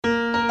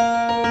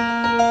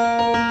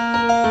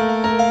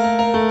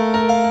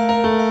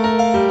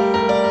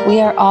We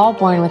are all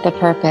born with a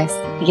purpose,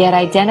 yet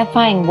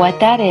identifying what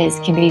that is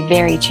can be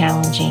very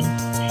challenging.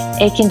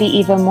 It can be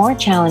even more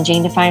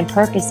challenging to find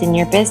purpose in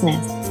your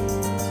business.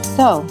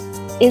 So,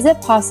 is it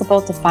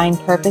possible to find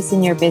purpose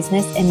in your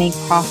business and make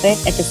profit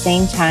at the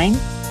same time?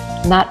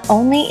 Not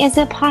only is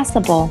it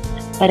possible,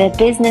 but a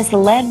business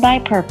led by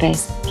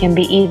purpose can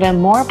be even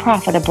more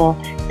profitable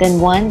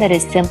than one that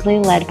is simply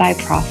led by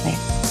profit.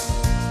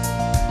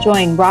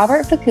 Join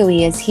Robert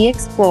Fukui as he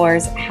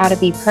explores how to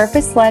be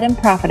purpose-led and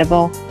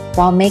profitable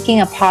while making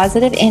a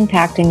positive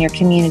impact in your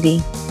community.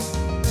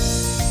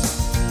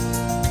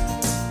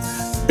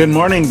 Good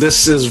morning.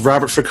 This is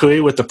Robert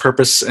Fukui with the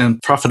Purpose and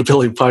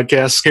Profitability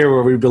Podcast, here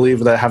where we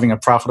believe that having a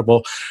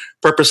profitable,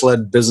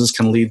 purpose-led business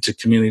can lead to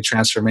community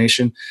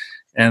transformation.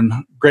 And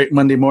great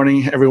Monday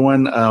morning,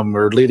 everyone.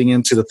 We're leading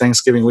into the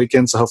Thanksgiving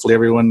weekend, so hopefully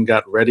everyone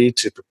got ready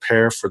to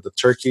prepare for the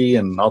turkey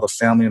and all the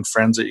family and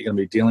friends that you're going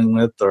to be dealing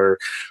with or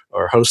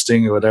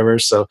hosting or whatever.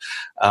 So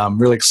I'm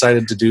really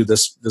excited to do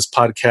this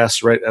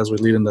podcast right as we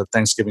lead into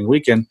Thanksgiving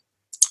weekend.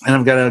 And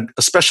I've got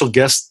a special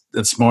guest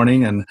this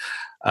morning, and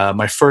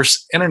my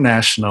first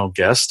international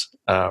guest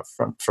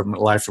from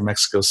live from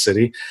Mexico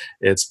City.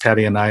 It's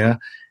Patty Anaya.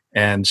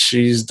 And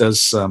she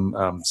does some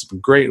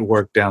great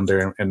work down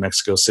there in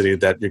Mexico City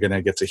that you're going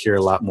to get to hear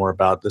a lot more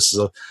about. This is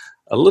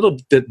a little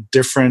bit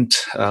different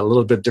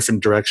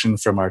direction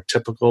from our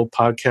typical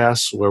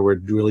podcast, where we're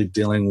really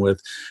dealing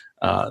with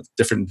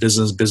different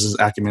business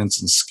acumen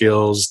and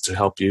skills to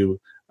help you,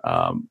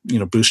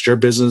 boost your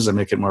business and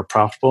make it more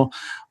profitable.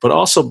 But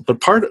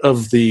part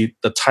of the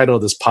title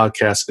of this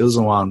podcast is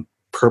around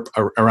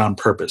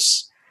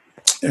purpose.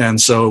 And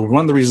so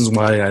one of the reasons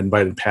why I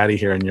invited Patty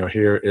here and you're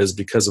here is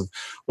because of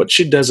what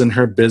she does in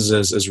her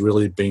business is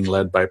really being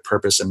led by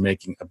purpose and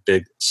making a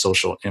big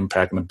social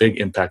impact and a big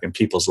impact in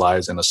people's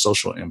lives and a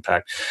social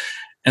impact.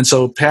 And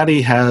so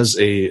Patty has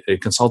a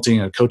consulting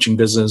and coaching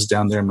business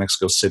down there in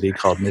Mexico City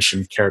called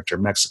Mission Character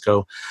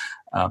Mexico.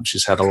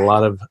 She's had a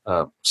lot of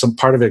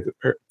part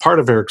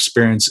of her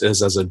experience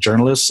is as a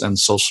journalist and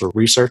social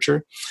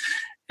researcher.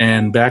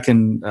 And back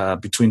in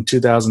between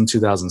 2000 and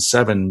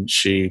 2007,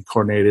 she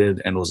coordinated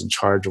and was in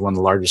charge of one of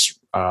the largest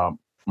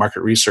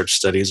market research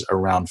studies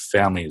around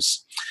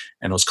families.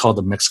 And it was called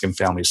the Mexican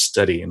Family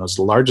Study. And it was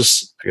the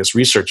largest,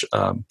 research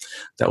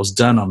that was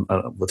done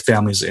with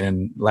families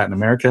in Latin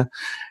America.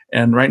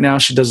 And right now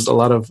she does a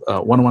lot of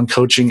one-on-one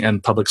coaching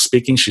and public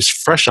speaking. She's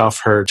fresh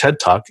off her TED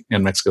Talk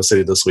in Mexico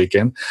City this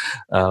weekend.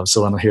 So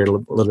I want to hear a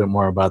little bit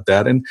more about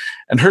that. And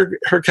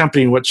her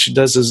company, what she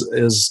does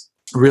is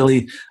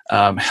really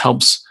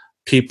helps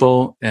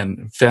people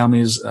and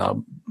families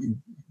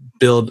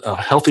build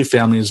healthy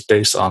families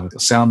based on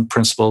sound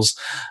principles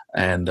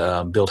and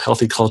build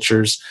healthy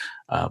cultures,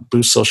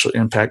 boost social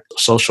impact,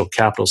 social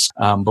capitals.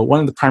 But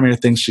one of the primary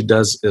things she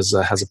does is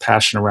has a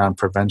passion around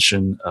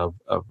prevention of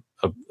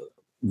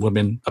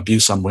women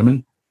abuse on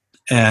women.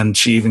 And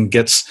she even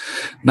gets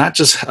not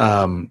just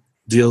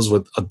deals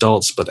with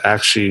adults, but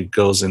actually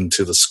goes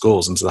into the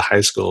schools, into the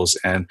high schools,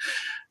 and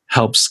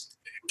helps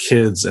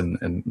kids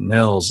and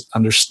males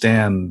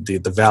understand the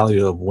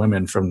value of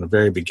women from the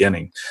very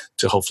beginning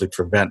to hopefully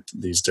prevent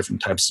these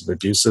different types of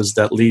abuses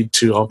that lead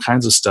to all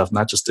kinds of stuff.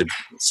 Not just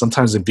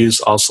sometimes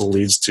abuse also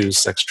leads to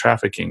sex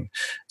trafficking,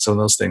 some of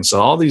those things. So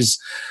all these,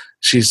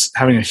 she's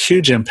having a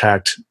huge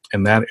impact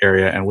in that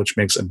area, and which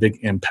makes a big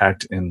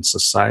impact in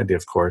society,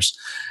 of course.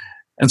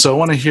 And so I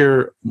want to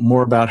hear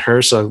more about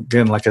her. So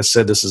again, like I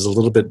said, this is a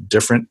little bit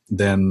different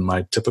than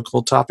my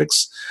typical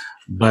topics,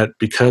 but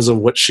because of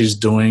what she's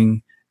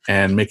doing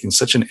and making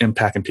such an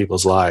impact in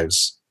people's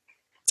lives.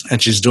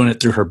 And she's doing it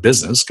through her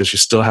business because she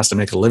still has to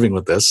make a living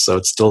with this. So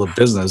it's still a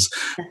business,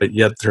 but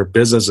yet her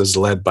business is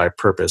led by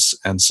purpose.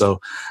 And so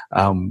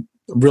I'm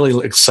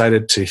really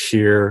excited to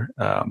hear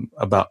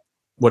about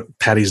what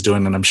Patty's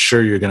doing. And I'm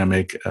sure you're going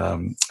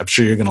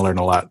to learn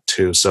a lot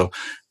too. So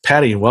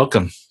Patty,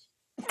 welcome.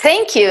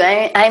 Thank you.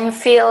 I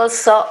feel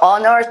so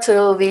honored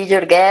to be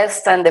your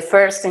guest and the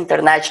first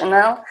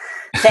international.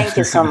 Thank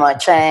you so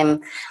much. I'm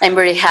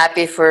very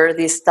happy for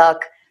this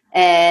talk.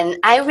 And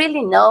I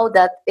really know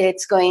that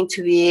it's going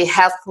to be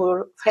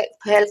helpful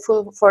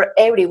for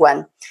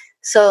everyone.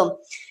 So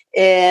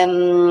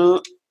you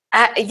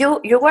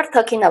were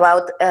talking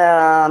about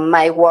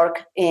my work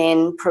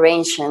in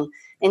prevention.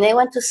 And I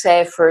want to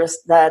say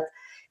first that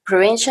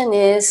prevention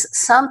is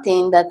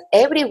something that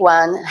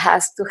everyone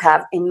has to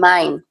have in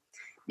mind,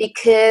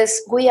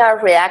 because we are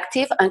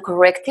reactive and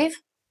corrective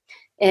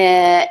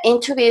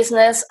into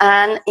business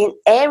and in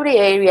every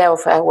area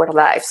of our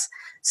lives.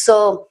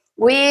 So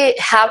we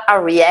have a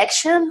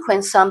reaction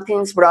when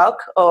something's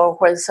broke or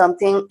when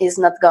something is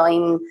not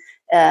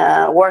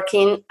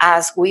working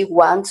as we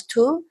want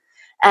to.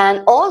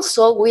 And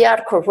also we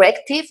are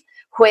corrective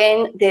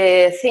when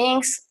the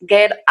things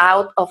get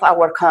out of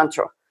our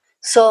control.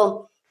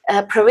 So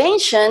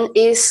prevention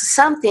is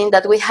something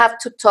that we have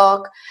to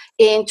talk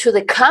into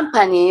the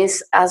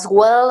companies as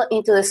well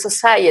into the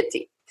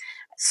society.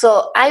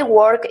 So I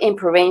work in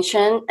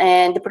prevention,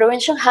 and the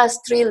prevention has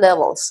 3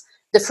 levels.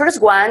 The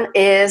first one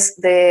is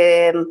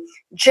the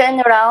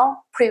general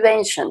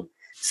prevention.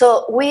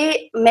 So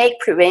we make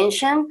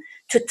prevention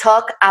to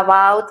talk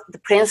about the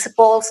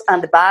principles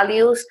and the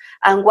values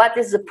and what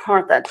is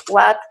important,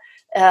 what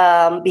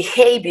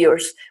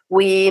behaviors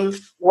we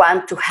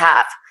want to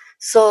have.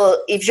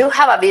 So if you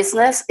have a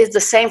business, it's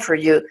the same for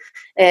you.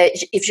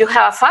 If you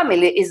have a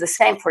family, it's the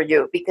same for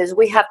you, because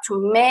we have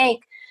to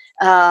make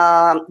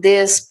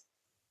this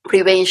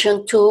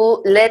prevention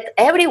to let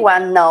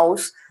everyone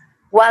knows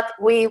what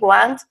we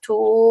want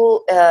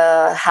to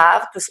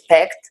have to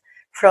expect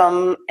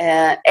from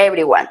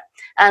everyone,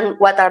 and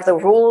what are the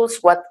rules,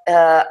 what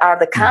are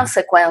the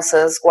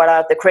consequences, what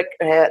are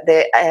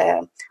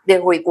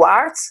the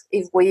rewards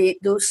if we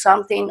do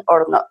something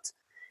or not.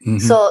 Mm-hmm.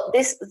 So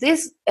this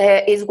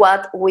is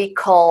what we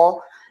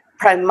call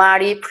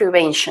primary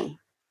prevention.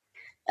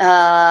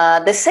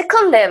 The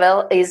second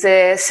level is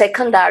the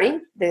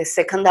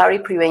secondary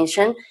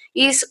prevention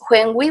is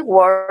when we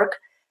work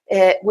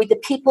with the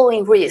people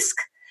in risk,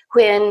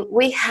 when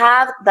we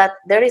have that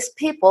there is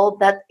people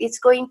that it's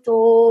going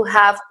to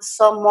have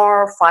some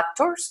more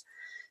factors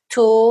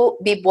to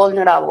be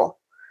vulnerable.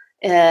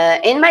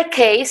 In my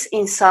case,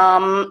 in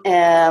some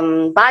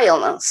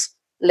violence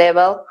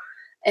level,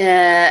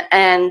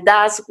 and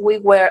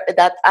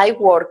that I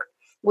work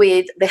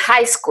with the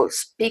high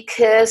schools,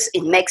 because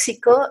in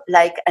Mexico,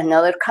 like in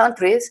other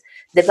countries,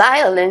 the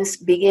violence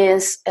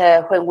begins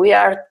when we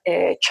are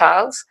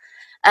child,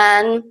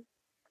 and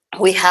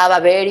we have a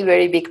very,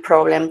 very big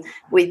problem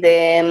with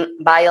the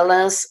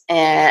violence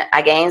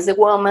against the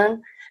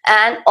woman,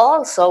 and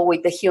also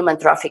with the human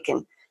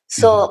trafficking.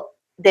 So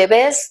the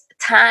best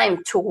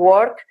time to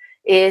work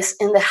is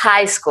in the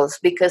high schools,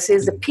 because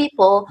it's the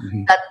people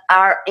that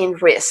are in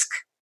risk.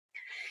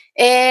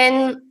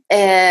 And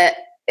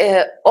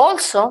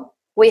also,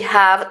 we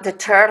have the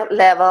third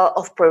level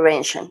of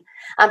prevention.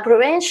 And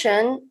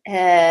prevention,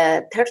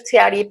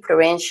 tertiary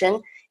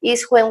prevention,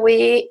 is when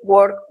we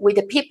work with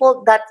the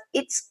people that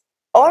it's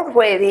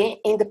already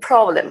in the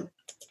problem.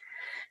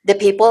 The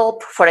people,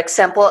 for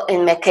example,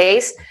 in my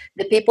case,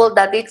 the people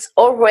that it's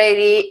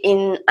already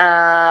in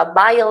a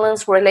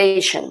violence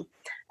relation,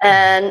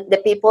 and the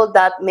people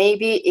that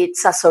maybe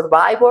it's a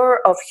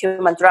survivor of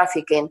human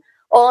trafficking,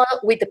 or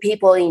with the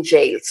people in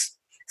jails.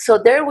 So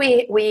there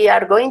we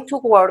are going to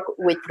work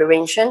with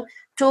prevention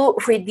to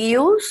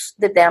reduce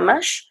the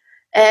damage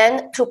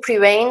and to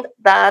prevent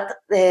that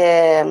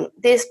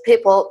these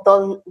people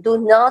do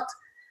not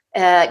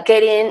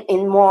get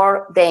in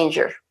more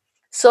danger.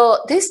 So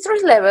these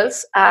three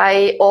levels,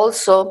 I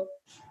also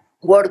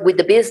work with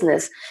the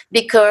business,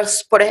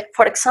 because,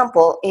 for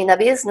example, in a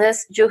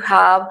business, you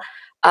have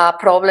a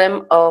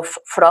problem of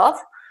fraud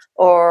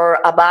or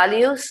a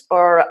values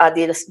or a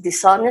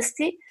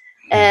dishonesty.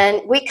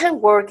 And we can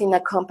work in a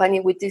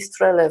company with these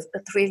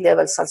three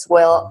levels as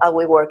well as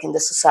we work in the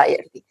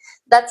society.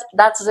 That's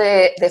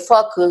the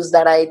focus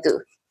that I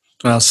do.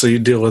 Well, so you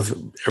deal with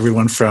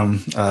everyone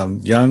from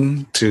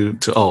young to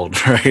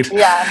old, right?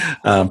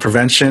 Yeah.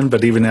 Prevention,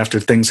 but even after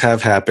things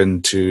have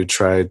happened, to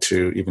try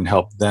to even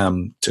help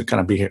them to kind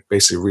of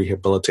basically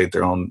rehabilitate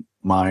their own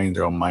mind,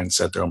 their own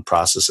mindset, their own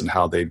process, and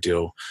how they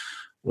deal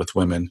with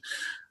women.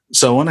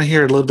 So I want to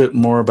hear a little bit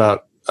more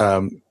about. I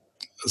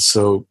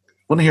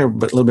want to hear a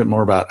little bit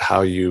more about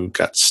how you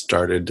got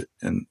started.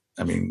 And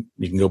I mean,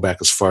 you can go back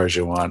as far as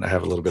you want. I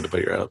have a little bit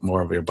about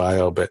more of your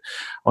bio, but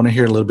I want to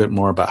hear a little bit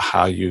more about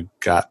how you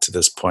got to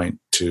this point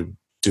to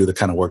do the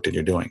kind of work that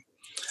you're doing.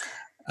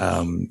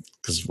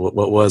 Because what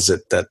was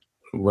it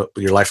what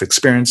your life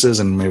experiences,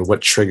 and maybe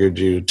what triggered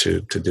you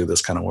to do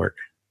this kind of work?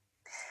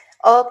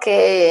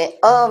 Okay.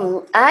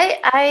 I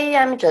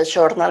am just a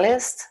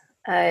journalist.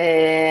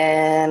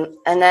 And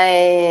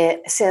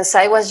since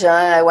I was young,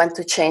 I want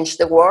to change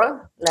the world,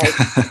 like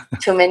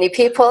too many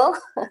people.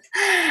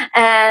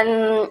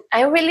 And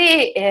I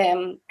really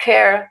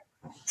care,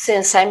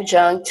 since I'm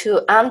young,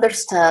 to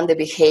understand the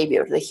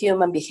behavior, the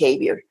human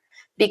behavior,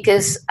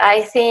 because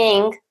I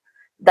think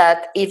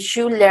that if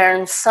you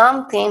learn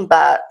something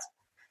bad,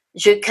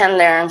 you can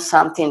learn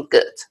something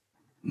good.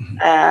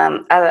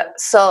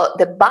 So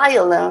the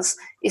violence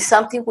is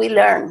something we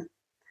learn.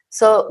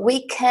 So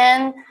we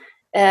can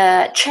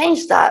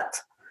change that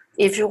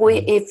if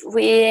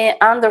we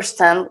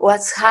understand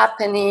what's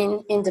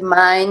happening in the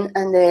mind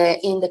and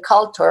in the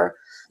culture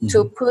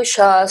to push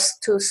us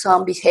to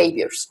some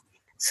behaviors.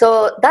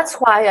 So that's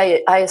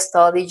why I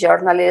study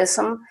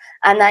journalism,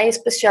 and I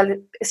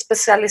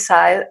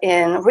specialize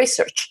in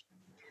research,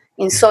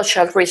 in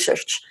social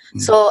research.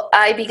 So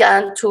I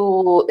began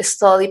to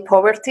study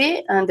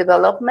poverty and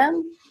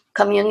development,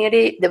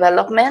 community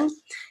development,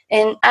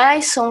 and I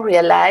soon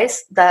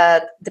realized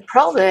that the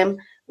problem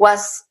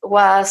was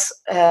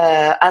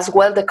as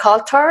well the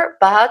culture,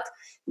 but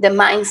the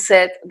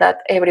mindset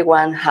that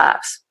everyone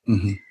has.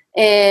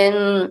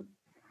 And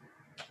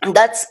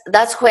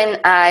that's when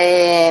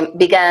I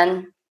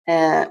began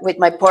with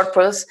my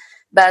purpose.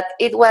 But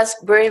it was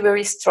very,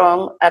 very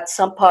strong at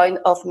some point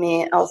of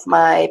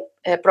my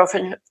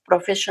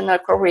professional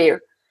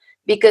career,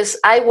 because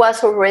I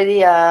was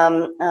already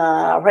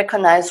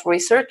recognized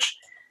research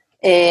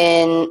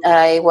and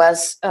I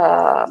was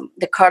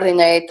the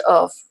coordinator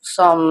of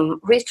some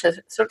research,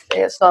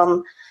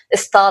 some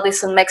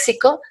studies in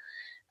Mexico.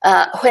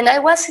 When I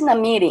was in a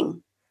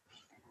meeting,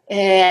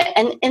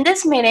 and in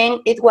this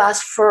meeting, it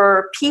was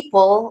for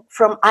people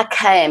from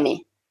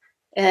academy,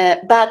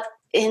 but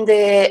in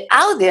the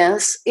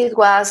audience, it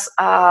was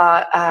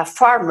a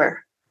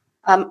farmer,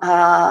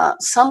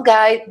 some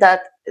guy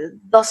that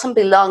doesn't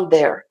belong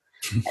there.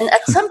 And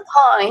at some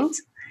point,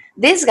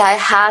 this guy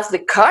has the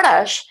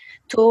courage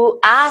to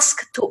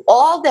ask to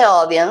all the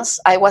audience.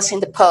 I was in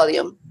the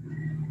podium,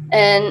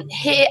 and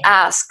he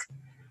asked,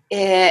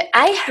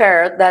 I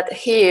heard that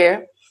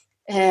here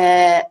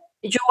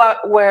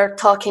were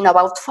talking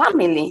about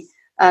family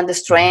and the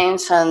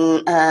strengths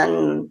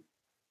and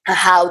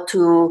how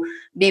to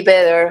be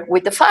better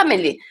with the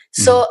family.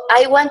 So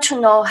I want to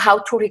know how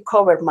to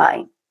recover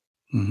mine.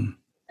 Mm-hmm.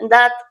 And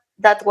that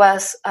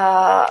was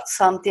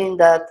something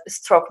that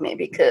struck me,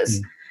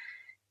 because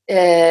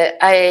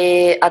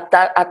I at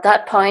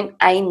that point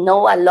I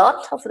know a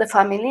lot of the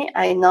family.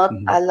 I know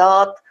a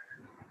lot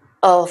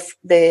of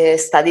the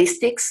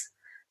statistics,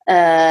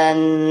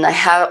 and I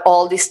have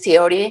all this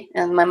theory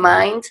in my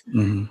mind,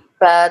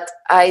 but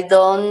I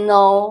don't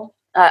know.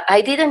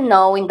 I didn't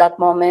know in that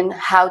moment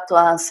how to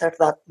answer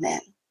that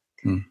man.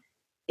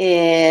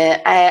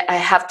 I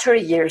have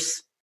 30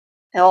 years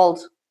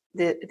old.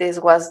 This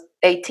was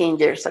 18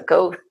 years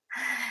ago.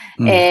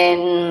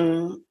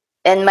 And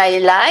my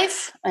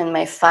life and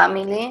my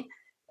family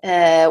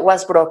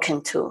was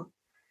broken too.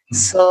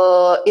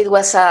 So it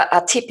was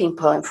a tipping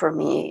point for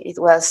me. It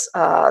was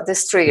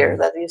this trigger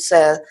that you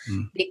said,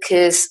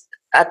 because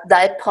at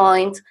that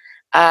point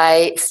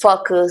I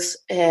focused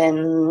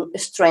and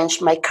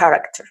strengthened my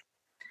character.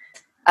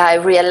 I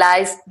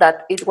realized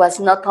that it was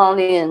not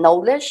only a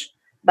knowledge,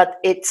 but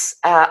it's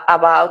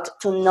about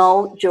to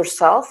know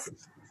yourself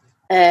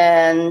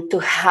and to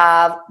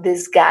have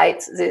these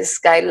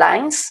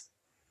guidelines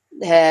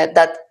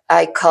that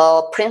I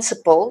call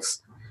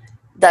principles,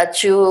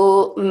 that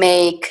you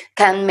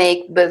can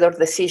make better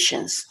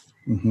decisions.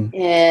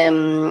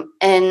 And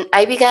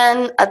I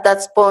began at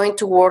that point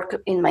to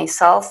work in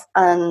myself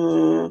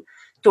and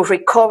to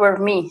recover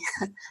me,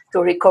 to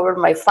recover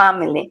my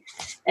family,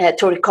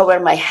 to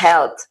recover my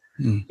health,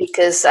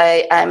 because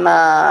I'm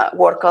a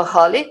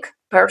workaholic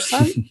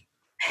person.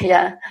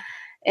 Yeah.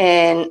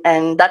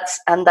 And that's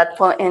that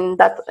point in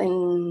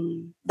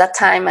that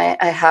time I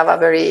have a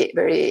very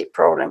big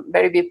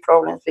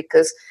problem,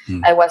 because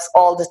I was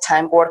all the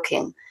time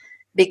working,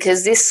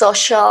 because these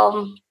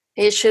social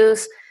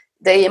issues,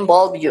 they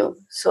involve you.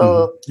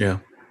 So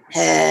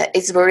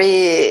it's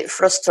very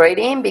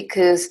frustrating,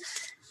 because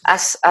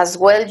as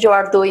well you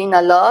are doing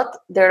a lot,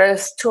 there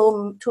is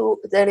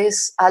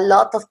a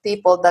lot of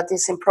people that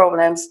is in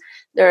problems.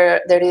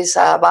 There is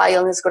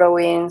violence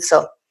growing.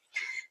 So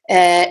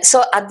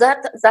at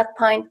that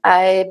point,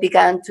 I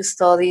began to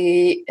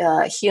study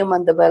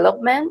human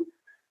development.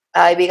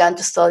 I began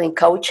to study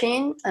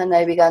coaching, and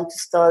I began to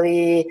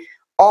study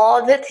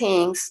all the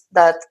things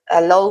that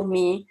allow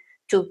me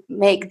to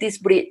make this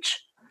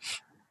bridge,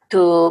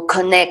 to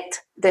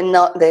connect the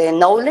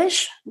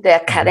knowledge, the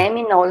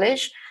academic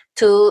knowledge,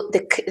 to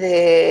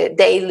the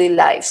daily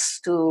lives,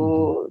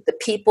 to the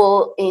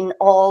people in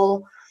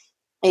all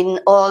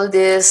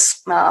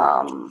these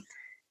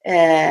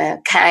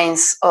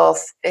kinds of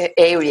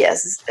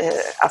areas,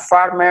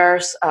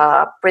 farmers,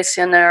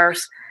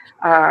 prisoners,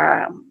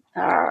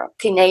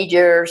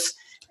 teenagers,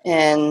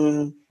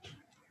 and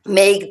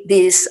make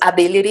this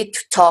ability to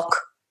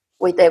talk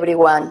with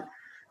everyone,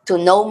 to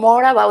know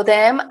more about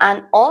them,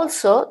 and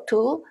also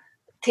to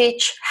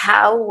teach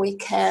how we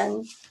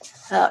can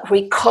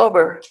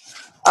recover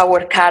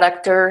our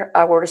character,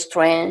 our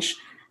strength,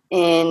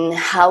 and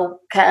how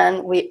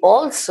can we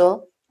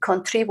also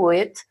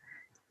contribute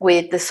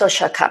with the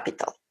social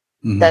capital.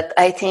 That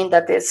I think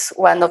that is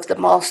one of the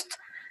most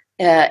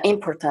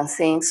important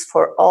things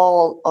for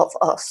all of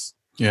us.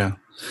 Yeah.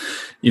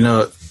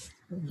 You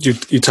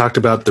talked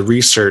about the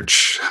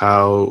research,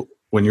 how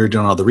when you were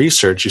doing all the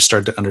research, you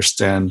started to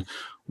understand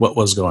what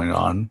was going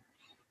on,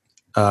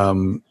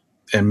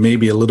 and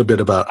maybe a little bit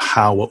about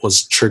what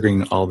was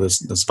triggering all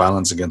this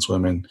violence against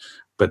women,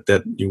 but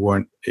that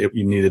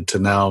you needed to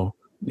now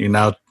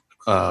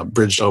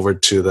bridged over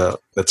to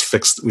let's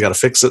fix. We got to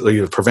fix it.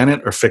 Either prevent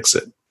it or fix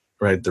it.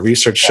 Right. The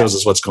research shows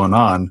us what's going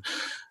on,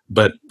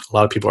 but a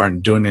lot of people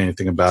aren't doing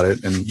anything about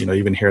it. And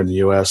even here in the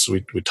U.S.,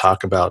 we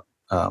talk about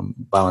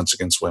violence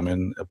against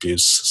women,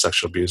 abuse,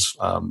 sexual abuse,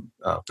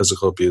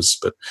 physical abuse,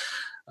 but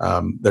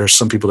there are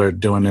some people that are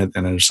doing it,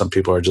 and there's some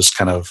people are just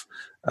kind of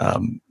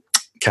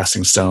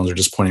casting stones or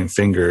just pointing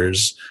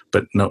fingers,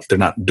 but no, they're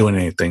not doing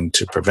anything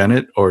to prevent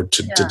it or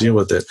to deal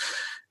with it.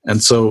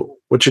 And so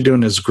what you're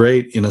doing is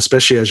great,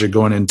 especially as you're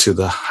going into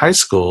the high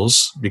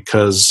schools,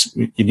 because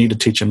you need to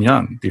teach them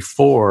young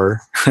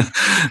before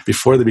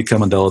they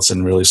become adults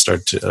and really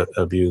start to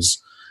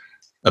abuse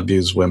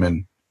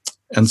women.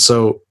 And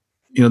so,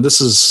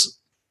 this is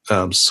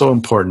so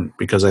important,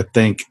 because I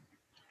think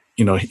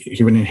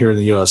even here in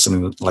the U.S., I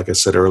mean, like I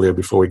said earlier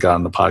before we got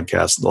on the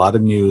podcast, a lot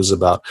of news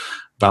about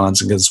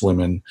violence against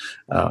women,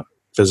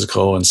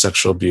 physical and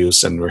sexual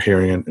abuse, and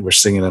we're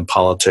seeing it in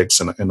politics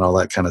and all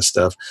that kind of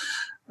stuff.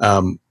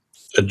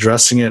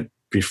 Addressing it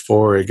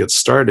before it gets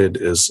started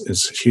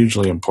is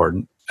hugely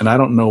important. And I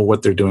don't know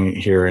what they're doing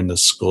here in the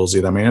schools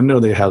either. I mean, I know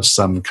they have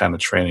some kind of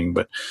training,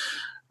 but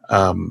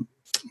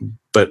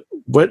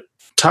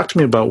talk to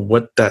me about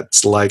what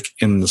that's like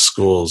in the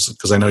schools,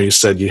 because I know you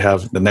said you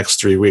have the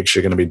next 3 weeks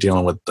you're going to be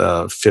dealing with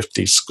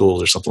 50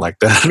 schools or something like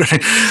that,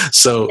 right?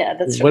 So yeah,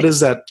 what does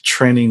that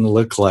training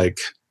look like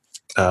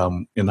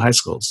in high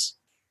schools?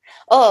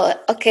 Oh,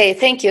 okay.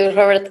 Thank you,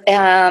 Robert.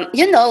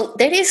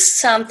 There is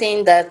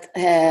something that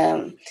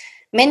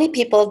many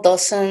people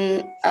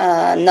doesn't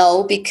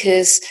know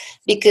because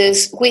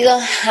we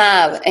don't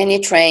have any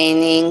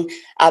training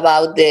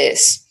about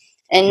this.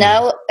 And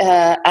now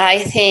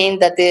I think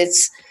that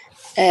it's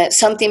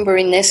something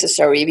very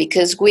necessary,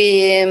 because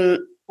we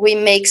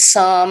make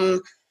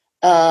some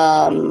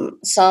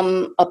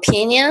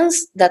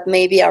opinions that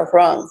maybe are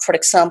wrong. For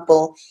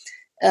example,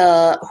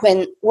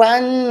 when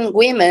one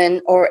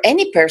woman or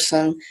any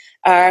person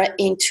are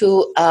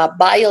into a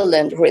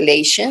violent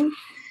relation,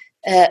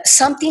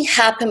 something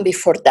happened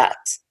before that.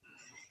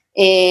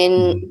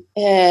 And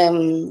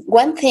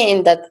one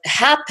thing that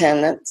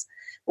happened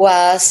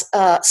was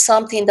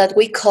something that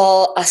we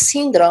call a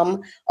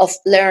syndrome of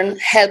learned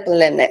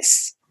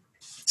helplessness.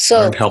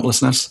 So, learned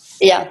helplessness?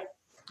 Yeah.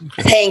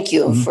 Okay. Thank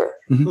you for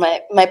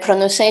my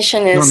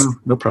pronunciation is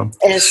no problem.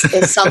 is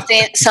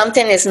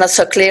something is not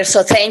so clear.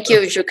 So thank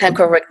you if you can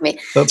correct me.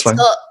 That's fine.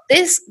 So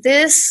this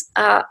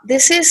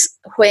is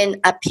when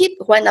a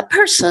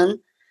person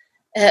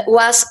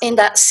was in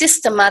that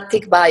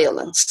systematic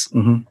violence,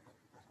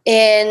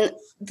 and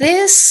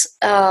this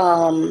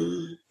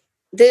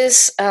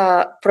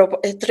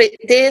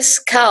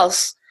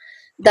cause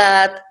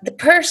that the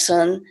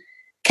person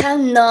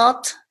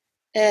cannot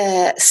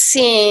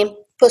see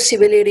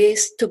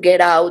possibilities to get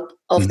out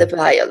of the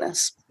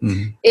violence.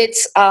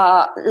 It's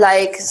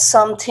like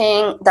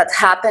something that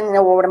happened in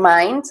our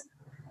mind,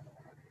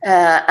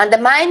 and the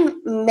mind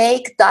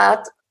make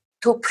that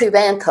to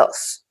prevent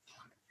us.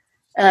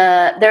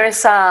 There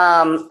is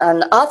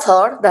an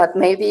author that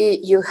maybe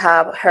you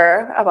have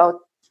heard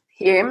about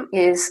him,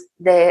 is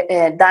the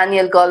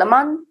Daniel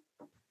Goleman.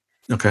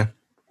 Okay.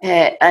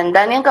 And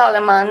Daniel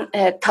Goleman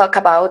talk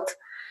about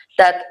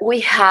that we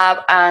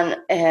have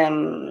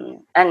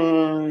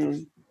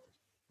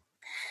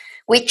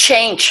we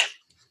change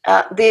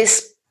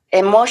this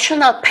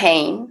emotional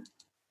pain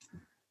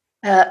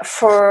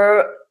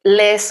for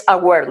less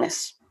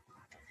awareness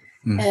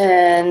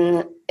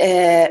and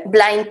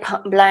blind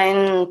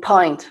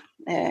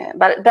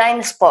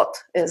spot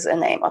is the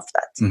name of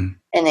that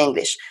in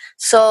English.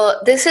 So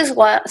this is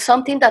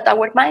something that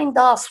our mind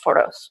does for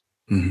us.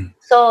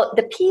 So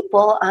the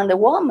people and the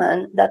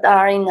women that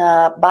are in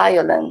a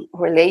violent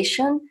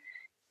relation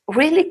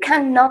really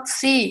cannot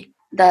see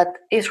that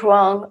is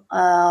wrong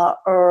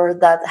or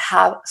that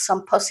have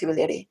some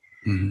possibility,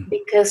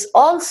 because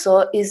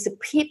also is the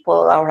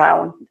people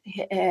around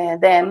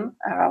them,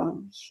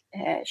 around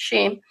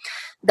she,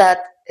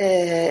 that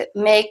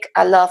make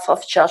a lot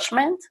of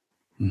judgment.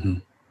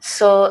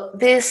 So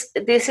this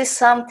is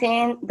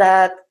something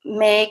that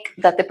make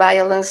that the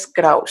violence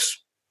grows.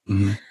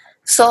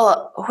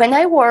 So when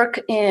I work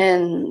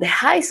in the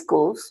high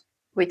schools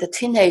with the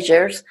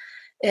teenagers,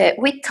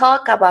 we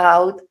talk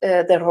about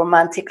the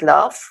romantic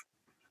love.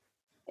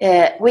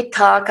 We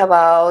talk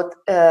about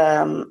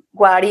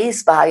what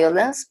is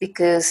violence,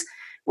 because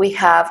we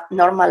have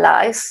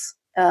normalized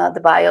the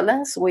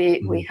violence.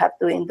 We have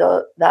doing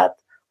that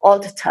all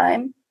the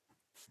time.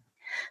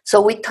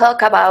 So we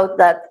talk about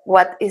that,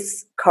 what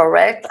is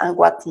correct and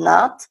what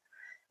not.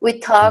 We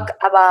talk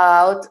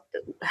about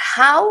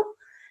how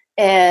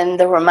in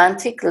the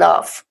romantic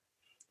love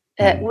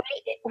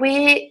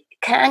we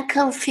can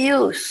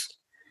confuse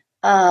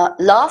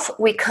love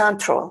with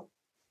control,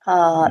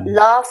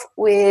 love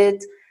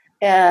with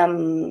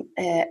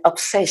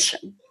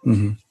obsession.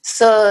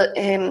 So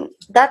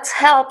that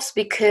helps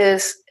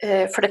because,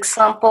 for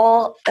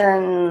example,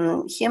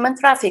 human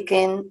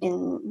trafficking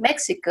in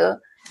Mexico,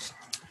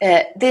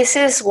 this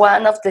is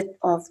one of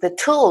the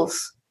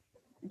tools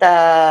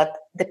that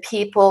the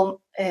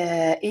people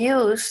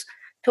use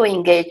to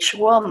engage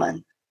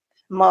women,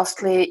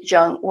 mostly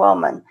young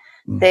women.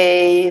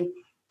 They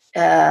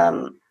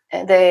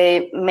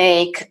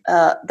make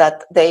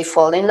that they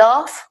fall in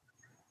love,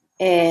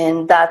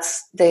 and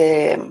that's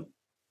the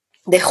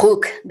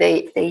hook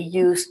they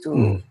use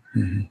to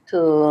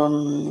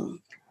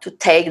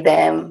take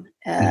them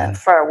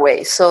far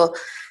away. So,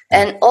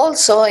 and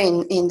also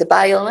in the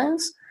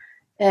violence,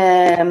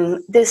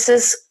 this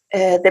is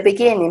the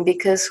beginning,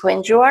 because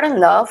when you are in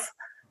love,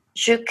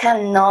 you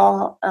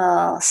cannot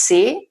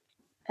see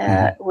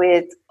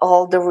with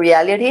all the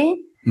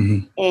reality.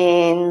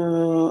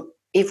 And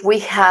if we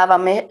have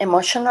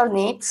emotional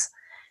needs,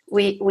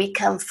 we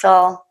can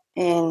fall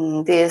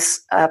in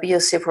these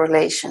abusive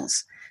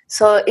relations.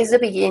 So it's the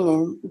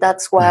beginning.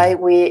 That's why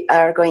we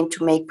are going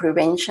to make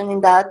prevention in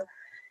that,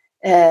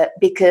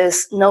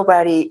 because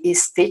nobody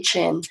is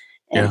teaching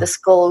in the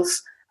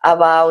schools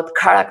about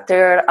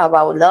character,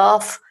 about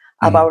love,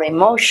 about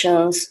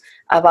emotions,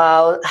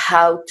 about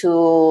how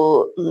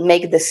to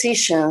make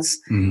decisions.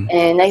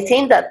 And I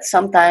think that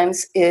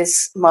sometimes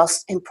is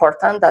most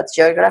important that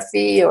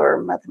geography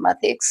or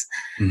mathematics,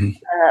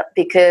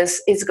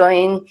 because it's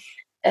going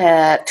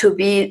to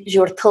be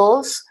your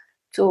tools,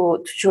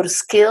 to your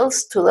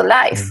skills to the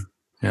life.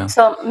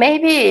 So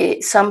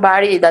maybe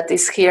somebody that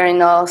is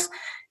hearing us,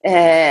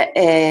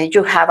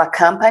 you have a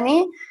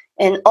company,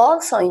 and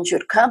also in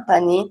your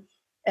company,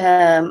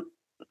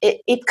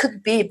 it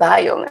could be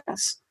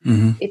violence.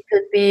 It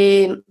could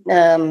be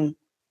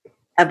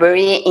a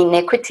very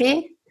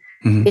inequity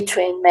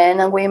between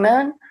men and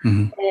women,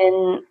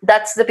 and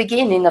that's the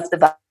beginning of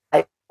the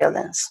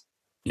violence.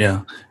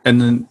 Yeah, and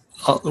then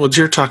what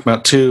you're talking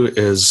about too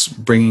is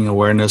bringing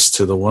awareness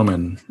to the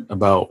woman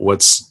about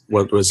what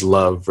was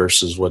love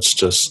versus what's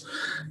just,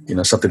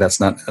 something that's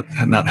not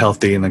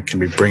healthy, and it can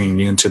be bringing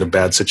you into the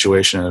bad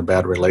situation and a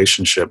bad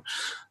relationship.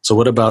 So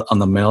what about on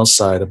the male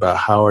side, about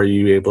how are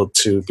you able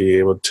to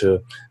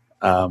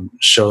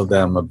show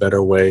them a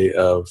better way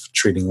of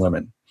treating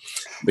women?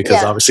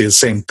 Because obviously the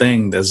same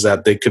thing is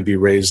that they could be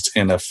raised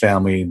in a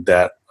family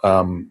that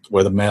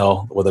where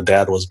the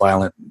dad was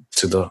violent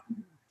to the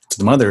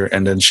mother,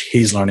 and then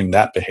he's learning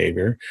that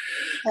behavior.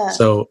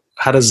 So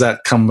how does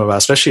that come about,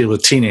 especially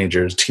with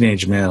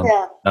teenage men?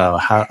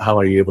 How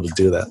are you able to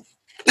do that?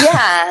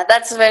 Yeah,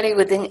 that's a very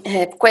good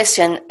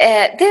question.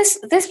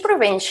 This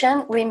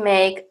prevention we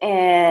make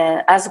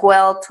as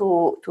well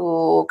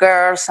to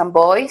girls and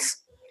boys,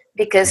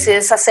 because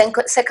it's a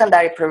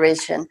secondary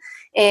prevention.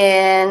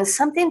 And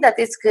something that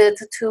is good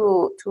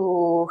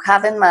to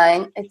have in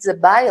mind is the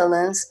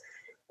violence.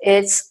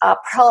 It's a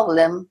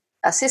problem,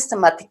 a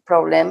systematic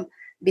problem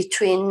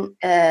between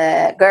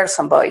girls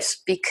and boys,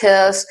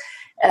 because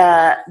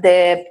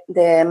the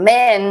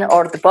man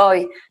or the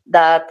boy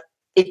that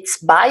it's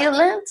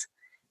violent,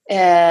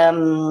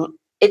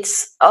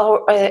 it's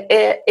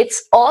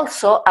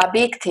also a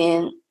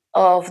victim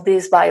of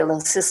this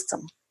violent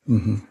system.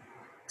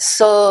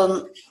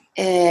 So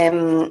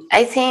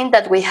I think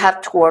that we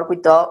have to work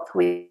with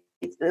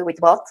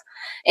both.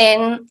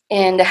 And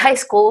in the high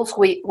schools,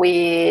 we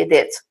do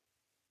that.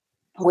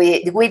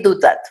 We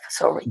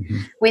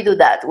do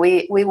that.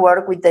 We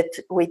work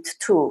with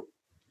two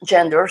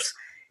genders,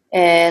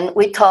 and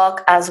we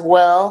talk as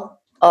well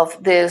of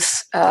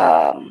these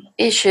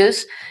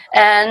issues.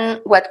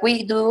 And what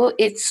we do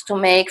is to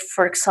make,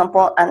 for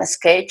example, a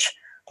sketch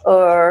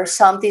or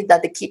something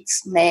that the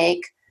kids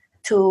make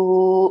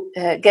to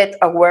get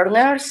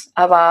awareness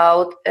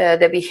about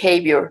the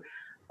behavior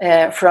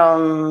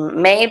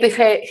from male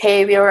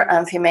behavior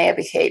and female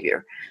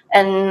behavior.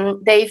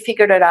 And they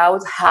figured it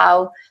out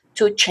how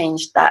to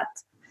change that.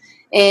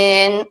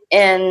 And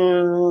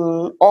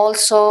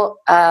also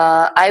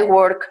I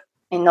work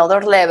in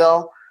another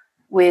level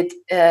with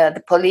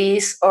the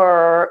police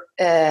or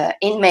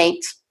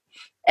inmates.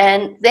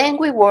 And then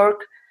we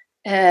work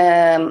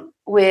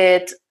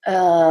with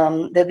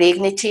the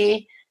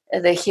dignity,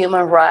 the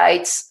human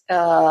rights,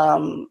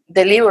 the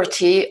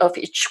liberty of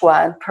each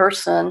one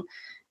person,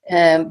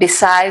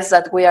 besides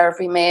that we are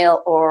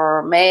female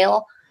or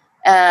male.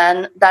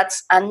 And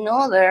that's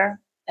another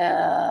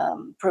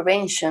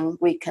prevention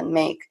we can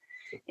make.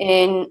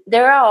 And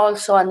there are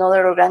also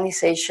another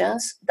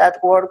organizations that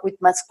work with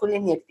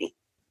masculinity.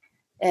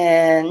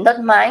 And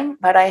not mine,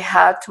 but I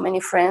have too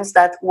many friends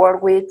that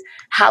work with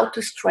how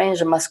to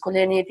strengthen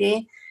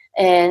masculinity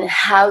and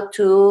how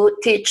to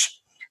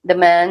teach the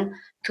men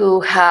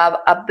to have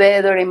a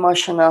better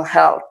emotional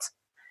health.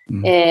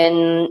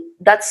 And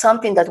that's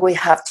something that we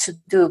have to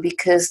do,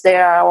 because they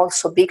are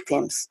also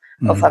victims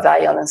of a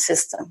violent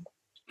system.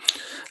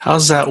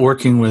 How's that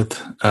working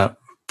with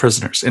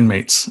prisoners,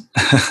 inmates?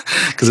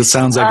 Because it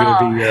sounds like it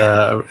would be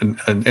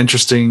an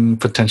interesting,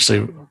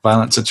 potentially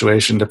violent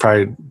situation. They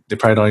probably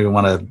don't even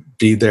want to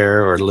be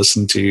there or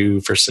listen to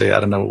you per se. I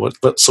don't know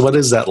so what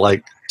is that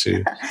like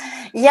to?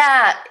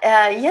 Yeah,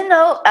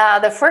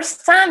 the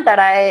first time that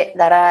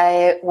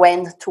I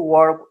went to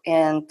work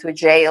into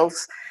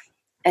jails,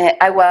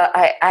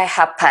 I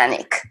have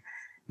panic.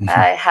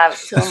 I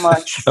have too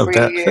much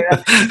fear.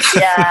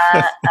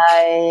 Yeah,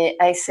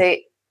 I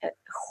say,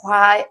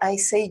 why I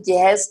say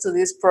yes to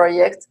this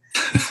project.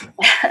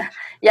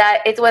 Yeah,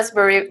 it was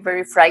very,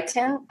 very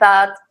frightening.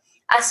 But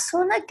as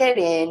soon as I get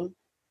in,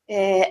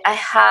 I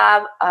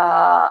have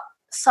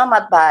some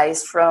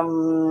advice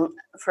from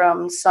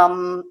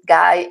some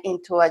guy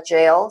into a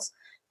jail,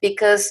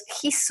 because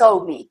he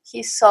saw me.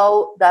 He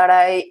saw that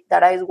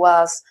I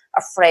was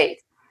afraid.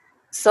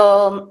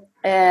 So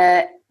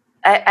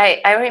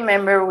I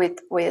remember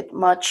with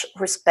much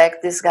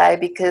respect this guy,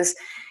 because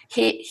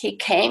he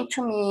came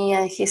to me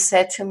and he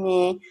said to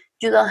me,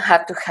 "You don't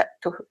have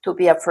to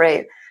be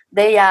afraid.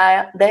 They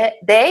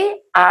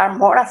are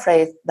more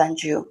afraid than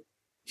you."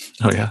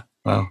 Oh yeah,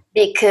 wow.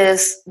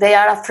 Because they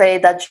are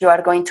afraid that you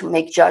are going to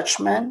make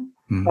judgment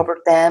over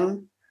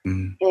them,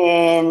 Mm.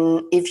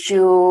 And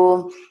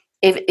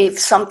if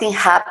something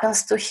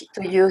happens to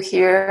you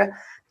here,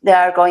 they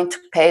are going to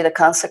pay the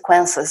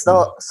consequences.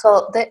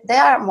 So they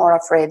are more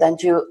afraid than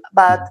you.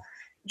 But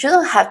you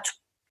don't have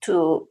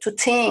to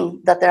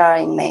think that there are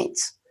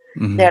inmates.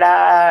 Mm-hmm. There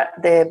are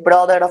the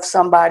brother of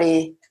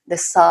somebody, the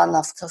son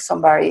of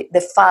somebody,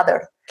 the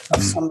father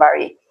of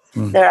somebody.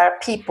 There are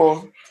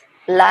people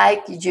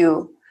like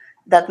you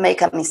that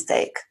make a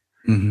mistake,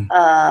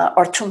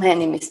 or too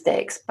many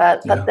mistakes.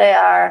 But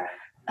there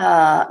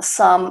are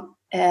some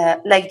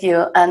like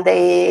you, and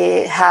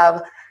they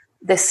have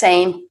the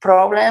same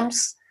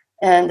problems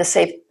and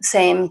the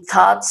same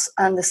thoughts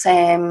and the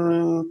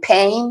same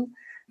pain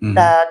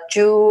that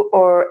you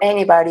or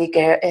anybody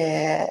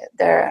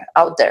there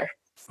out there.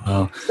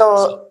 Wow.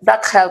 So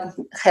that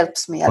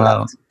helps me a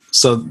lot.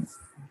 So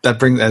that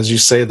brings, as you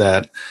say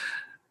that,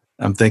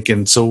 I'm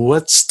thinking, so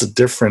what's the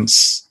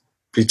difference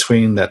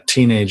between that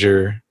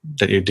teenager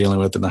that you're dealing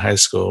with in the high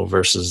school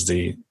versus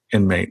the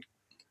inmate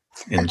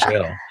in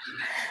jail?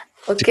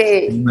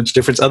 Okay. Much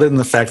difference other than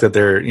the fact that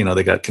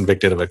they got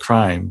convicted of a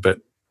crime, but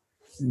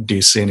do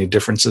you see any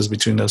differences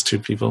between those two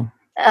people?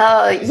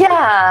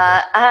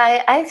 Yeah,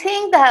 I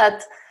think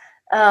that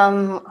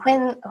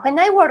when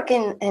I work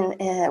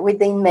with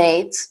the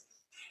inmates,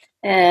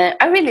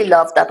 I really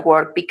love that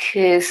work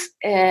because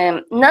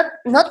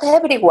not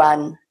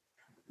everyone,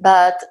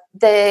 but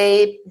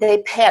they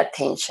pay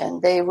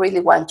attention. They really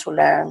want to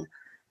learn,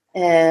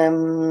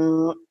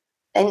 and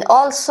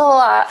also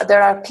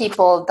there are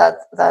people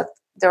that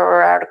they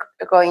are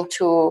going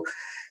to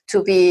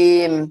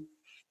be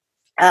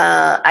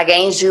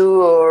against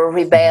you or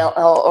rebel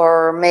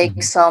or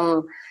make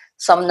some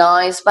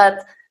noise,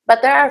 but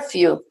there are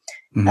few.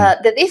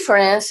 The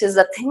difference is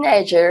that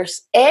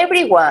teenagers,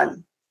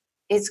 everyone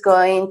is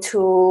going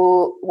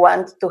to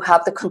want to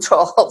have the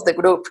control of the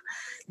group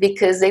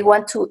because they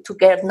want to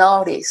get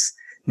noticed.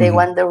 They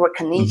want the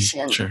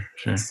recognition. Sure.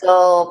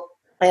 So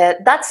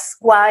that's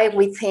why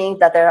we think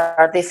that they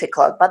are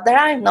difficult, but they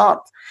are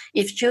not.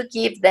 If you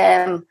give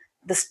them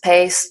the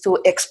space to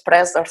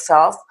express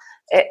themselves,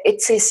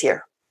 it's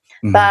easier.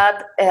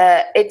 But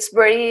it's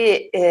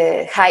very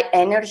high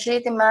energy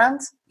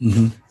demands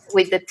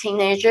with the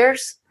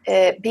teenagers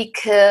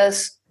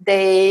because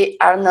they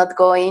are not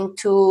going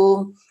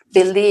to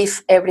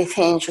believe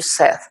everything you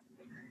said.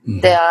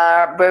 They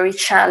are very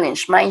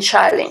mind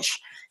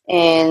challenged,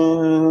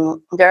 and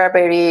they are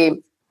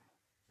very,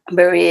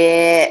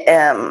 very.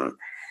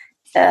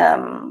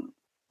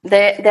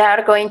 They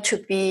are going to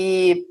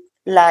be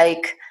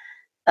like.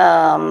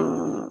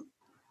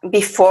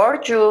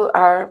 Before you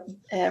are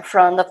in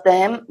front of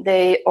them,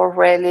 they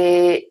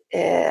already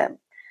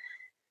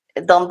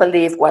don't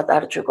believe what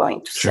are you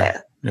going to say.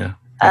 Yeah.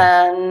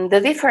 And the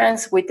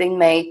difference with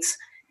inmates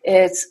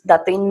is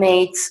that the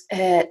inmates,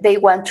 they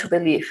want to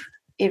believe.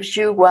 If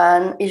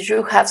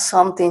you have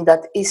something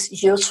that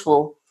is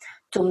useful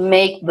to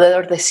make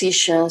better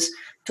decisions,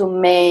 to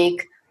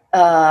make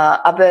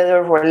a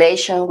better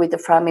relation with the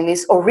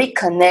families or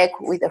reconnect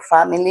with the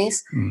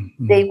families,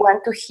 they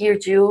want to hear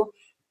you.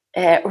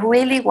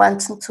 Really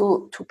wanting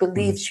to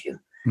believe you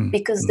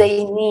because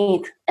they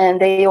need and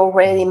they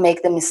already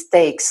make the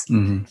mistakes.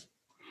 And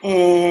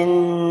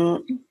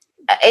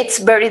it's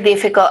very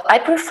difficult. I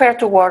prefer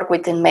to work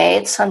with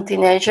inmates and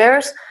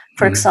teenagers,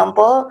 for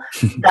example,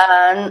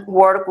 than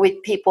work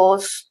with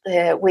people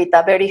with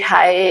a very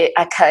high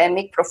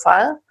academic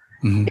profile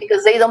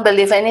because they don't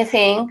believe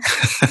anything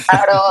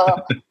at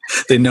all.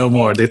 They know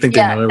more. They think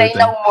they know everything. They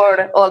know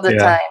more all the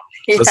time.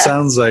 So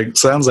it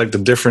sounds like the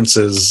difference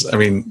is, I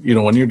mean,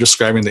 when you're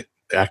describing the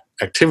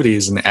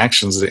activities and the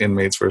actions of the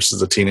inmates versus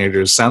the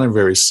teenagers sounded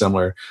very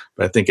similar,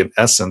 but I think in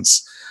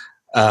essence,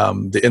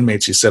 the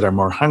inmates, you said, are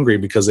more hungry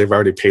because they've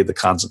already paid the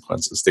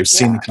consequences. They've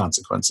seen the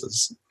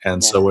consequences.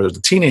 And so where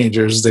the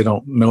teenagers, they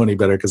don't know any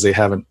better because they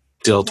haven't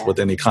dealt with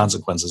any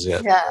consequences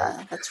yet.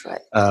 Yeah, that's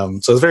right.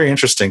 So it's very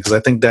interesting because I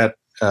think that,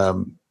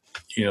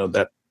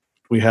 that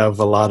we have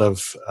a lot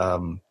of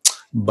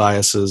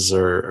biases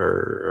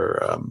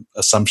or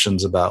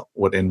assumptions about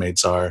what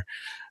inmates are.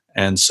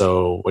 And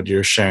so what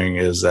you're sharing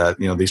is that,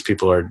 these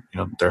people are,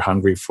 they're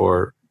hungry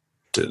for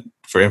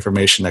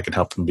information that can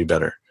help them be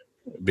better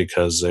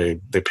because they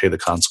pay the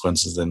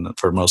consequences. And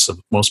for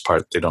most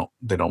part, they don't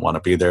want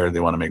to be there. They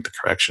want to make the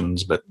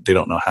corrections, but they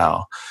don't know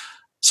how.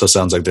 So it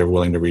sounds like they're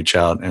willing to reach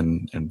out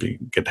and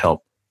get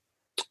help.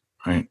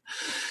 Right.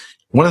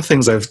 One of the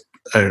things I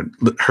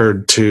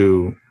heard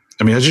too,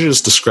 I mean, as you're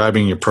just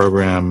describing your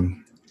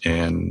program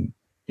and,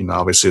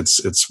 obviously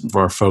it's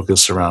more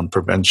focused around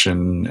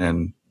prevention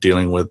and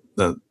dealing with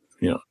the,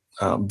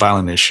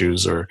 violent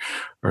issues or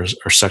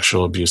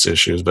sexual abuse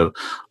issues, but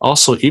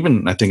also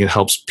even I think it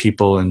helps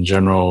people in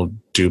general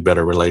do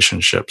better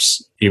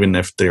relationships, even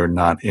if they're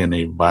not in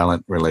a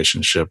violent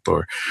relationship,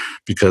 or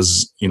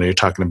because, you're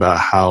talking about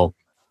how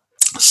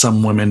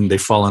some women, they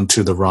fall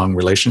into the wrong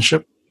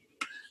relationship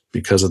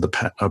because of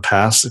the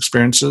past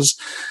experiences.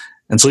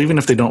 And so even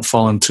if they don't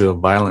fall into a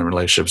violent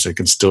relationship, they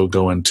can still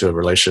go into a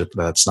relationship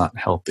that's not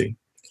healthy.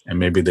 And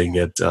maybe they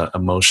get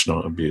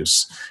emotional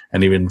abuse.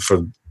 And even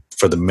for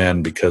for the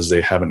men because they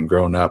haven't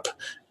grown up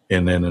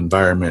in an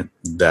environment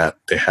that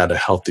they had a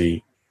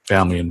healthy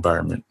family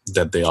environment,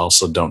 that they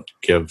also don't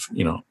give,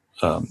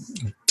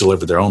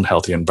 deliver their own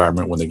healthy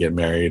environment when they get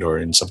married or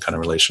in some kind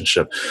of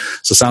relationship.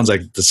 So it sounds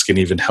like this can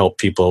even help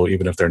people,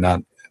 even if they're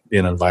not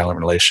in a violent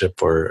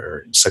relationship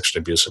or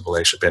sexually abusive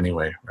relationship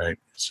anyway, right?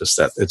 It's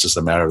just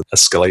a matter of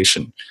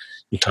escalation.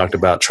 You talked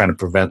about trying to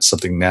prevent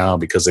something now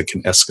because it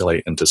can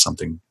escalate into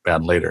something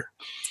bad later.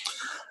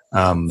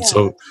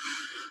 So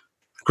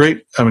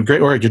great.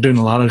 Great work.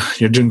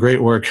 You're doing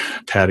great work,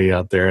 Patty,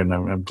 out there. And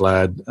I'm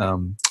glad I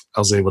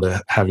was able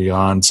to have you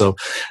on. So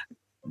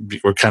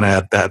we're kind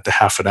of at the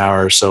half an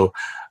hour. So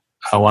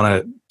I want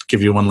to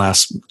give you one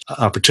last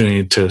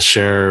opportunity to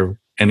share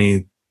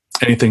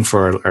anything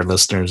for our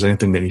listeners,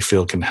 anything that you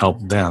feel can help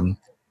them.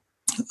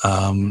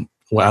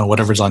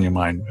 Whatever's on your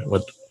mind.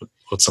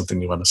 What's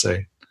something you want to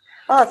say?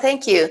 Oh,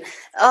 thank you.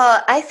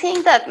 I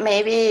think that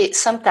maybe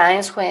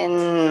sometimes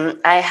when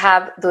I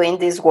have doing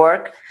this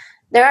work,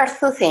 there are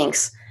two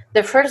things.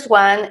 The first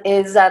one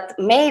is that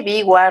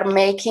maybe we're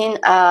making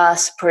a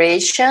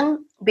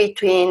separation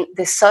between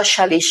the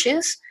social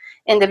issues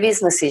and the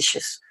business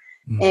issues.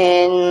 Mm-hmm.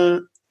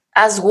 And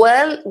as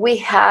well, we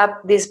have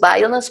these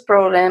violence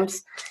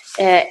problems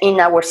in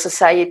our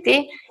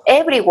society.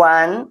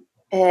 Everyone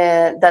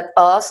that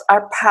us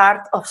are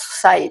part of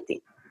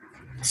society.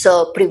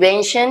 So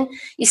prevention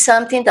is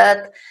something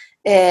that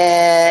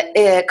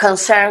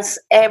concerns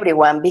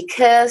everyone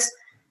because,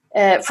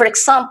 for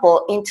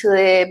example, into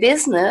the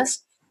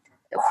business,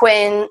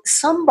 when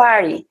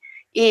somebody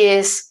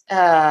is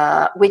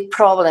with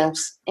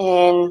problems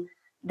in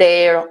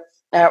their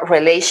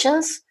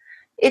relations,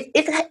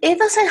 it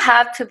doesn't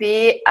have to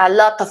be a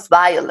lot of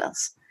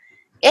violence.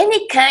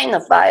 Any kind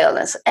of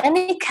violence,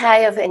 any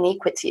kind of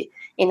iniquity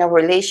in our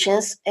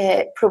relations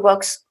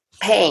provokes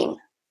pain.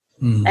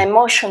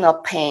 Emotional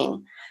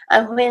pain.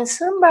 And when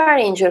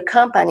somebody in your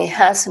company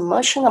has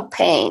emotional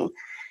pain,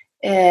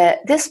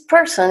 this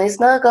person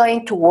is not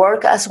going to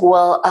work as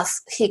well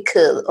as he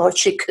could or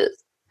she could.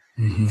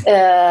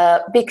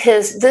 Mm-hmm.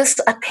 Because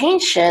this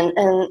attention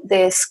and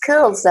the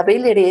skills,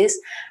 abilities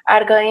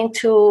are going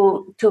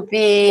to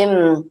be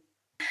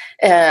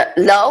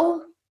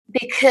low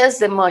because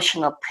the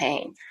emotional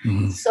pain.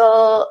 Mm-hmm.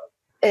 So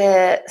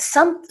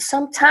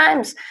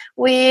sometimes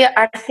we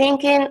are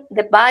thinking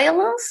the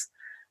violence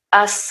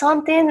as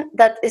something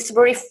that is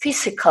very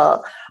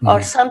physical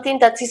or something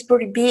that is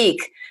very big.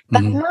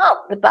 But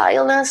no, the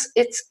violence,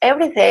 it's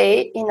every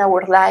day in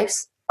our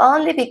lives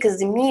only because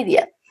the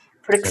media.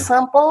 For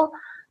example,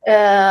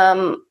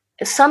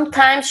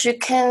 sometimes you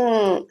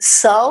can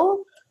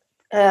sow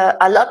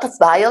a lot of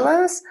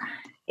violence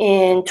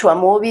into a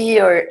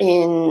movie or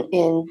in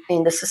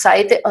the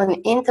society or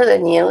into the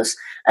news,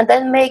 and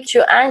then make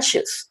you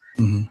anxious.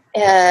 Mm-hmm.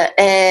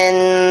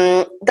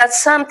 And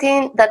that's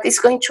something that is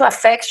going to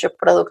affect your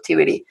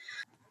productivity.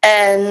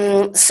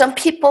 And some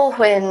people,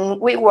 when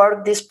we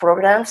work these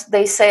programs,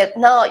 they said,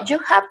 no, you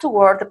have to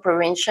work the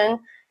prevention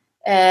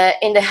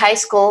in the high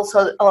schools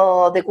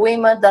or the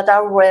women that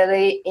are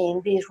already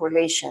in these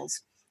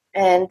relations.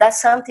 And that's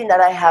something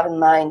that I have in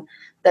mind,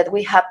 that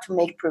we have to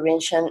make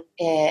prevention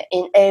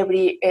in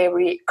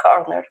every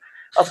corner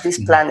of this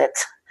planet,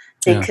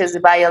 because the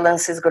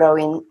violence is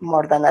growing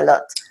more than a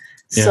lot.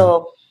 Yeah.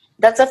 So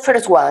that's the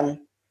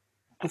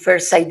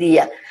first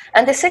idea.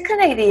 And the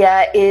second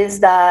idea is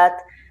that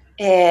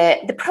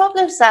the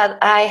problems that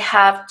I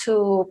have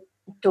to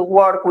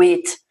work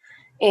with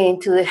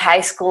into the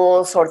high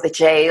schools or the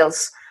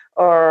jails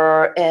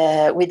or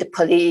with the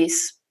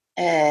police,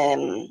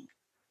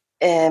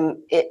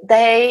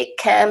 they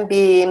can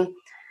be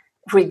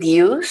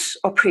reduced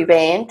or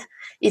prevent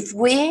if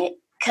we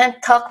can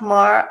talk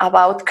more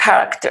about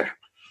character,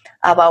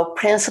 about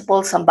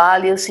principles and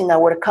values in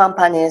our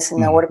companies,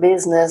 in our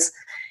business,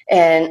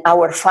 and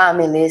our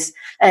families.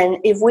 And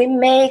if we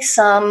make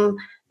some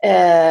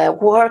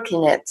work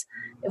in it,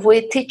 if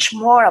we teach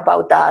more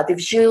about that,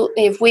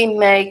 if we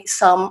make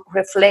some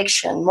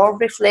more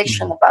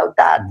reflection about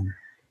that,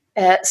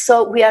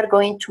 so we are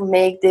going to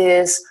make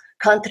this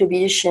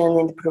contribution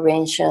in the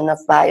prevention of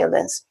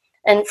violence.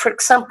 And for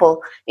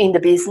example, in the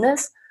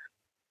business,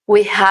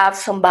 we have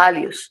some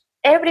values.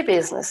 Every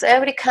business,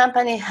 every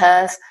company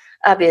has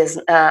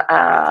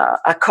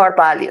a core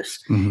values.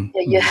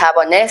 You have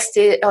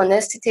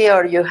honesty,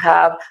 or you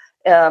have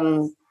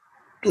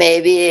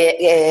maybe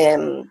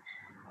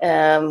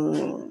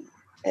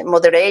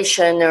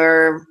moderation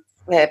or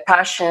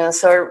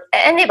passions or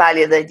any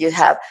value that you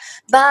have.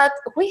 But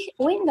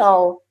we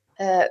know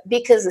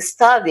because of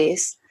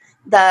studies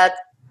that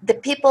the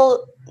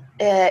people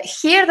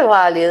hear the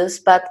values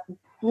but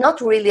not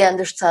really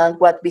understand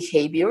what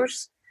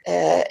behaviors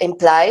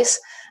implies,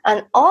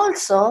 and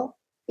also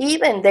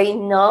even they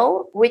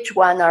know which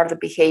one are the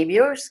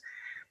behaviors,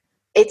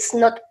 it's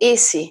not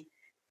easy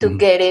to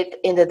get it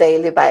in the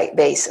daily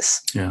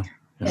basis.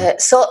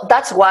 So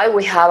that's why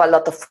we have a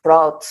lot of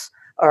frauds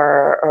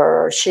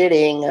or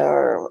cheating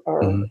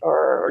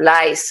or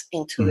lies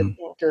into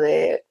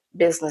the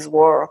business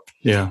world.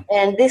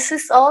 And this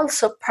is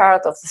also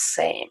part of the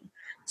same.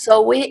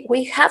 So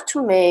we have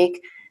to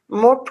make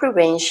more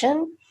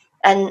prevention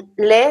and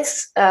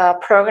less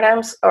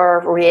programs or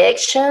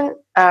reaction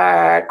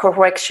or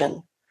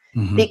correction,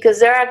 because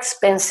they're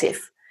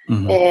expensive,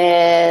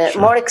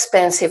 more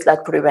expensive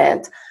than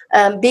prevent.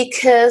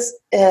 Because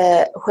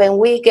when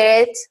we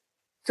get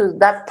to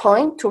that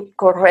point to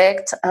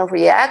correct and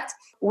react,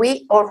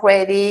 we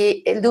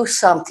already lose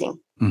something,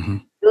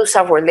 lose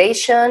our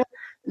relation,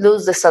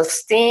 lose the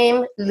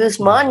self-esteem, lose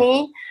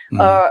money,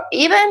 or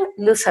even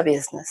lose a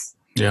business.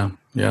 Yeah.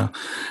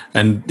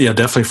 And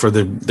definitely for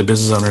the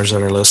business owners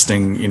that are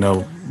listening,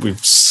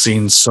 we've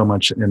seen so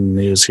much in the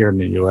news here in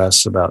the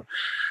U.S. about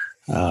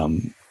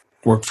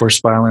workforce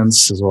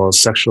violence as well as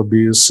sexual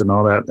abuse and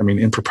all that. I mean,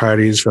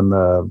 improprieties from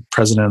the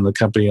president of the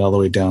company all the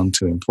way down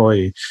to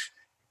employee.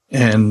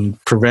 And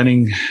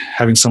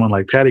having someone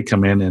like Patty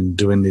come in and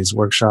doing these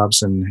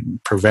workshops and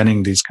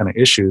preventing these kind of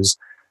issues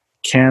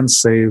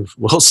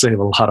will save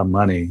a lot of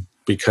money,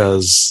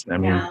 because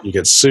you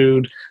get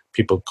sued,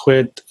 people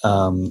quit.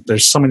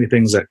 There's so many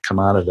things that come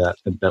out of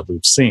that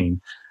we've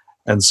seen.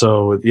 And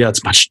so,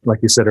 it's much,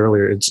 like you said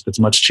earlier, it's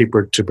much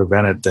cheaper to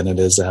prevent it than it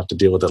is to have to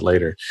deal with it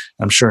later.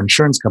 I'm sure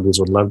insurance companies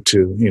would love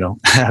to,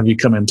 have you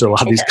come into a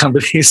lot of these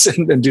companies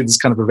and do this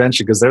kind of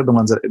prevention, because they're the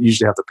ones that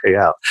usually have to pay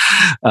out,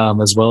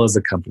 as well as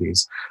the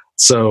companies.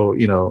 So,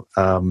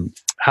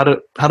 how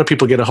do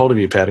people get a hold of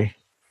you, Patty?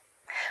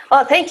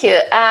 Oh, thank you.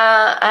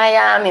 I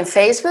am in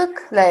Facebook,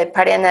 like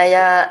Patty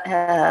Anaya.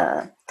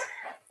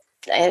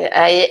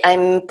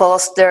 I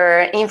post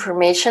their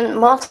information,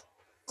 most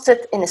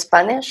in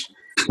Spanish,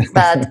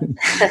 but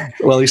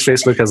well, at least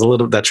Facebook has a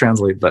little that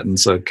translate button,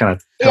 so it kind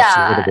of helps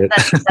a little bit.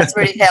 That's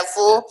really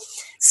helpful.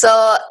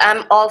 So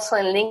I'm also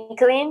in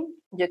LinkedIn.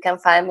 You can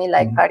find me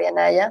like Patty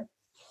Anaya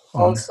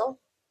also,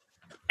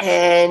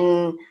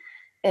 and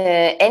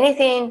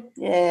anything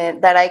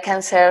that I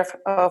can serve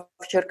of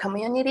your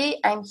community,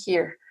 I'm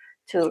here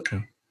too.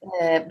 Okay.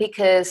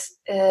 Because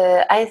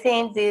I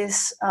think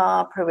this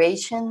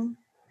prevention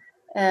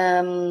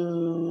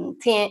theme,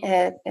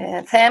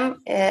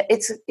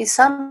 it's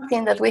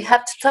something that we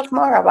have to talk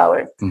more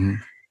about.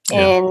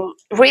 And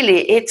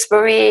really, it's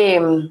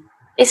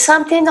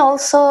something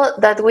also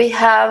that we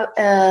have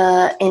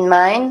in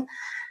mind.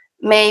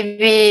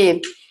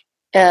 Maybe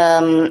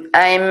I'm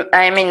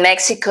in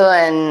Mexico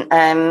and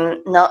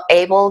I'm not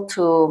able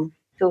to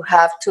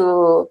have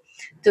to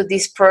do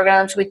these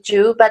programs with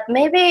you, but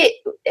maybe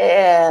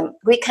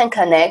we can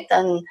connect.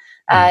 And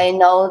I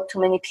know too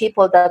many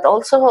people that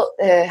also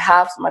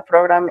have my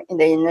program in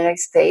the United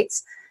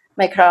States.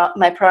 My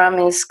program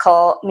is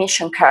called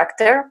Mission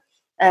Character,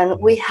 and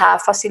we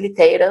have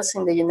facilitators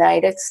in the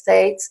United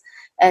States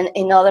and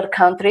in other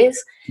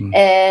countries.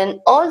 And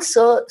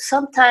also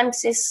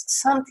sometimes it's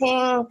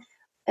something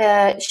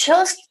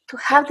just to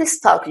have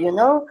this talk,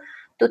 to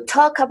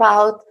talk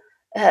about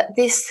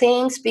these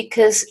things,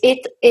 because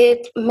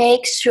it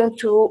makes you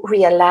to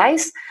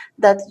realize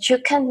that you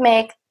can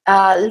make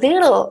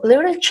little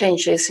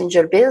changes in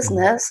your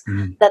business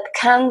that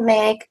can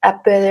make a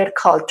better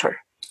culture,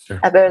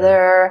 a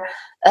better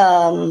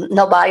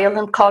no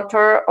violent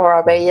culture, or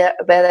a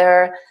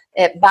better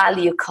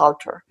value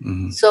culture.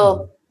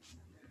 So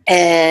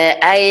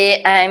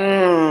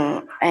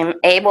I'm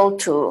able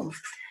to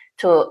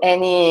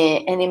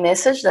any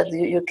message that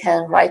you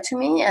can write to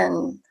me,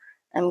 and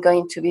I'm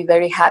going to be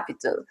very happy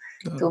to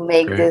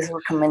make these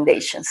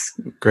recommendations.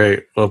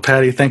 Great. Well,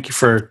 Patty, thank you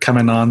for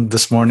coming on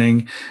this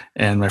morning.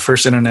 And my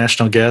first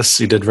international guest,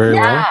 you did very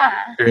well.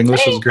 Your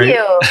English was great.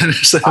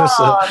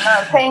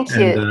 Thank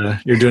you. And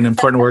you're doing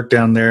important work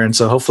down there. And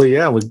so hopefully,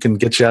 we can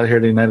get you out here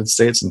to the United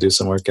States and do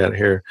some work out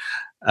here.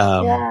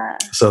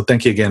 So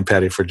thank you again,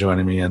 Patty, for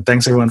joining me. And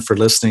thanks everyone for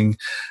listening.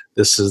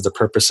 This is the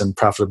Purpose and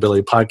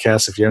Profitability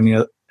Podcast. If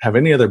you have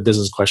any other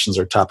business questions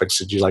or topics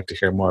that you'd like to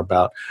hear more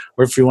about,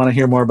 or if you want to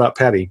hear more about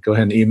Patty, go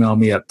ahead and email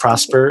me at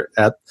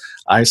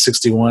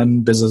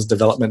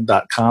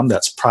prosper@i61businessdevelopment.com.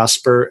 That's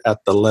prosper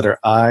at the letter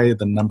I,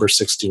 the number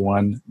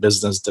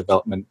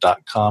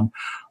 61businessdevelopment.com.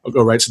 Or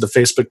go right to the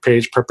Facebook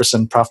page, Purpose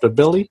and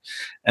Profitability.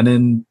 And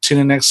then tune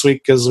in next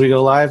week as we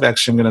go live.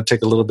 Actually, I'm going to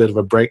take a little bit of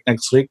a break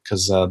next week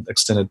because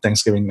extended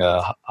Thanksgiving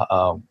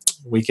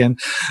weekend.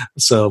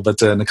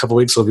 But in a couple of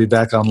weeks, we'll be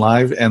back on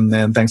live. And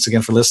then thanks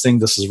again for listening.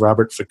 This is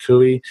Robert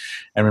Fukui.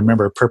 And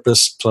remember,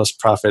 purpose plus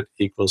profit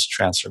equals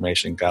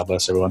transformation. God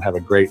bless everyone. Have a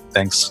great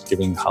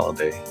Thanksgiving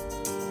holiday.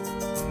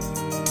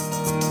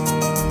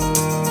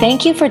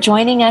 Thank you for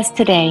joining us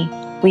today.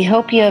 We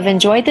hope you have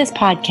enjoyed this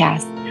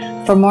podcast.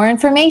 For more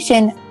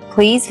information,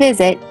 please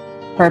visit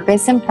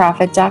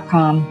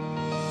purposeandprofit.com.